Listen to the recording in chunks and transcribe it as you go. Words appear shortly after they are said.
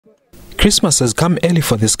Christmas has come early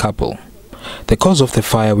for this couple. The cause of the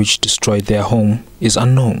fire which destroyed their home is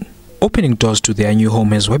unknown. Opening doors to their new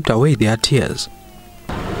home has wiped away their tears.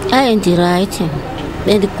 I'm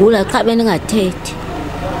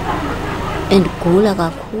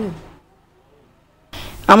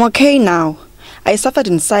okay now. I suffered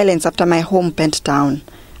in silence after my home burnt down.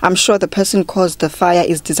 I'm sure the person caused the fire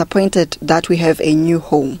is disappointed that we have a new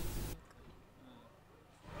home.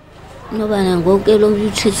 The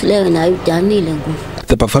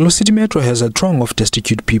Buffalo City Metro has a throng of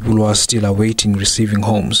destitute people who are still awaiting receiving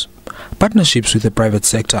homes. Partnerships with the private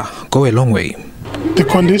sector go a long way. The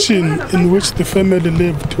condition in which the family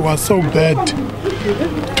lived was so bad,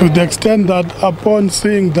 to the extent that upon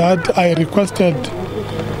seeing that, I requested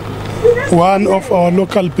one of our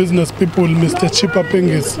local business people, Mr. Chipa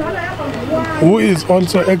Pengis, who is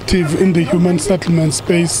also active in the human settlement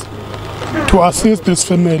space, to assist this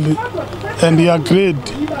family, and he agreed.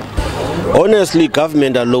 Honestly,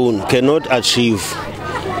 government alone cannot achieve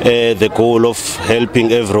the goal of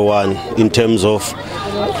helping everyone in terms of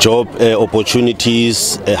job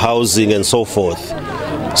opportunities, housing and so forth.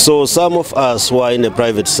 So some of us who are in the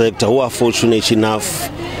private sector, who are fortunate enough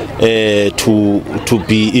to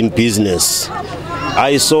be in business,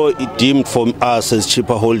 I saw it deemed for us as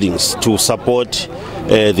Chipa Holdings to support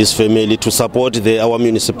this family, to support our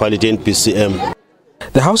municipality and PCM.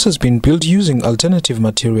 The house has been built using alternative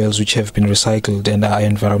materials which have been recycled and are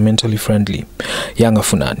environmentally friendly. Yanga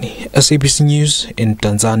Funani, SABC News in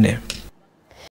Mdantsane.